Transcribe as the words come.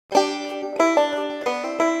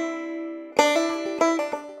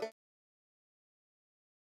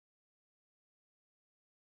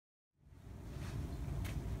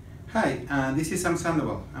Hi, this is Sam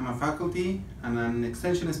Sandoval. I'm a faculty and an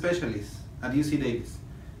extension specialist at UC Davis.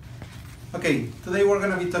 Okay, today we're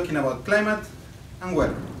going to be talking about climate and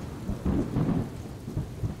weather.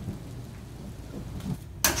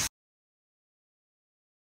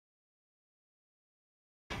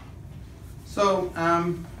 So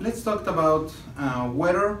let's talk about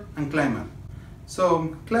weather and climate.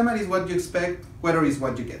 So climate is what you expect, weather is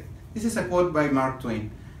what you get. This is a quote by Mark Twain.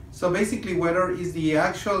 So basically, weather is the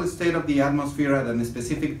actual state of the atmosphere at a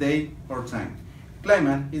specific day or time.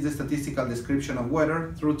 Climate is the statistical description of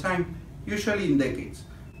weather through time, usually in decades.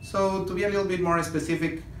 So to be a little bit more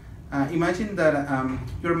specific, imagine that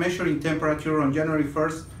you're measuring temperature on January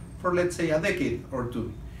 1st for, let's say, a decade or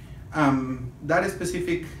two. That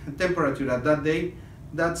specific temperature at that day,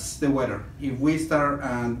 that's the weather. If we start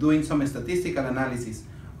doing some statistical analysis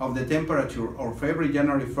of the temperature of every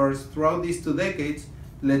January 1st throughout these 2 decades,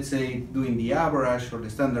 let's say doing the average or the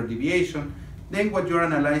standard deviation, then what you're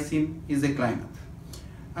analyzing is the climate.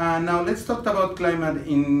 Now let's talk about climate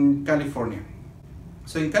in California.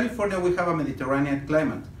 So in California we have a Mediterranean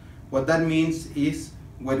climate. What that means is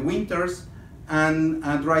wet winters and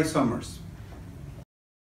dry summers.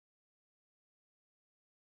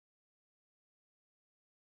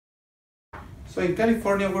 So in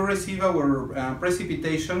California we receive our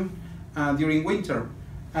precipitation during winter.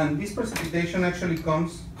 And this precipitation actually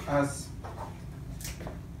comes as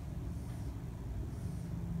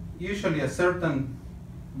usually a certain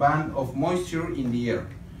band of moisture in the air.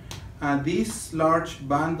 This large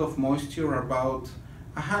band of moisture, about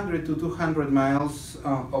 100 to 200 miles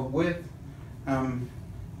of width,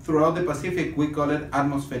 throughout the Pacific, we call it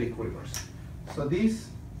atmospheric rivers. So these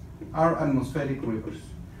are atmospheric rivers.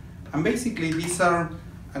 And basically these are,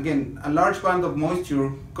 again, a large band of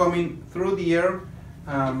moisture coming through the air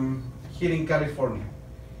here in California.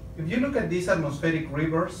 If you look at these atmospheric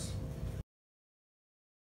rivers,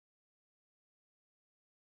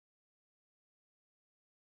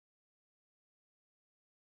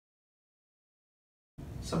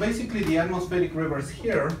 so basically the atmospheric rivers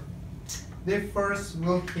here, they first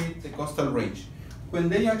will hit the coastal range. When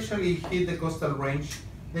they actually hit the coastal range,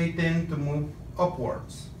 they tend to move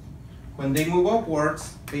upwards. When they move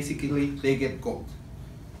upwards, basically they get cold.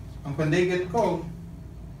 And when they get cold,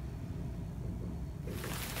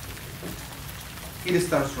 it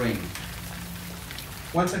starts raining.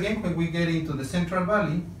 Once again, when we get into the Central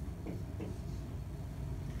Valley,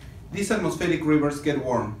 these atmospheric rivers get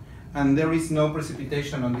warm and there is no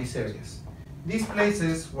precipitation on these areas. These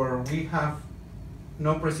places where we have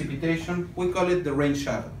no precipitation, we call it the rain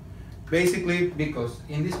shadow. Basically because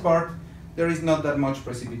in this part there is not that much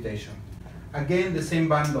precipitation. Again, the same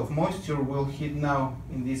band of moisture will hit now,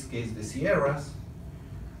 in this case, the Sierras,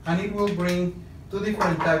 and it will bring two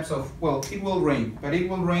different types of, well, it will rain, but it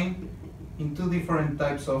will rain in two different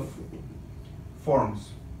types of forms.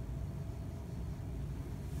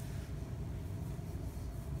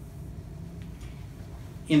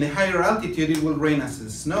 In the higher altitude, it will rain as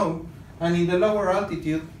snow, and in the lower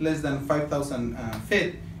altitude, less than 5,000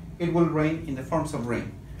 feet, it will rain in the forms of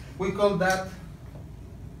rain. We call that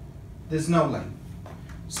the snow line.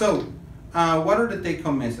 So, what are the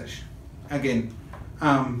take-home message? Again,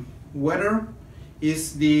 weather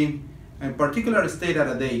is the particular state at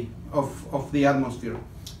a day of the atmosphere.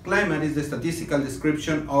 Climate is the statistical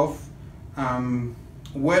description of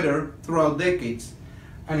weather throughout decades.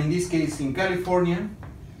 And in this case, in California,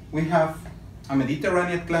 we have a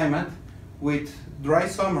Mediterranean climate with dry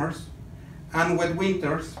summers and wet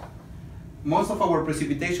winters. Most of our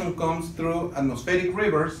precipitation comes through atmospheric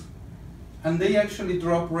rivers, and they actually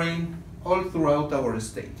drop rain all throughout our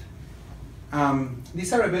state.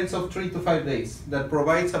 These are events of 3 to 5 days that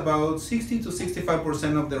provides about 60 to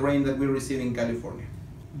 65% of the rain that we receive in California.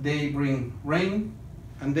 They bring rain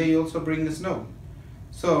and they also bring the snow.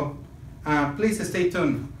 So please stay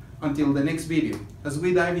tuned until the next video as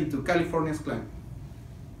we dive into California's climate.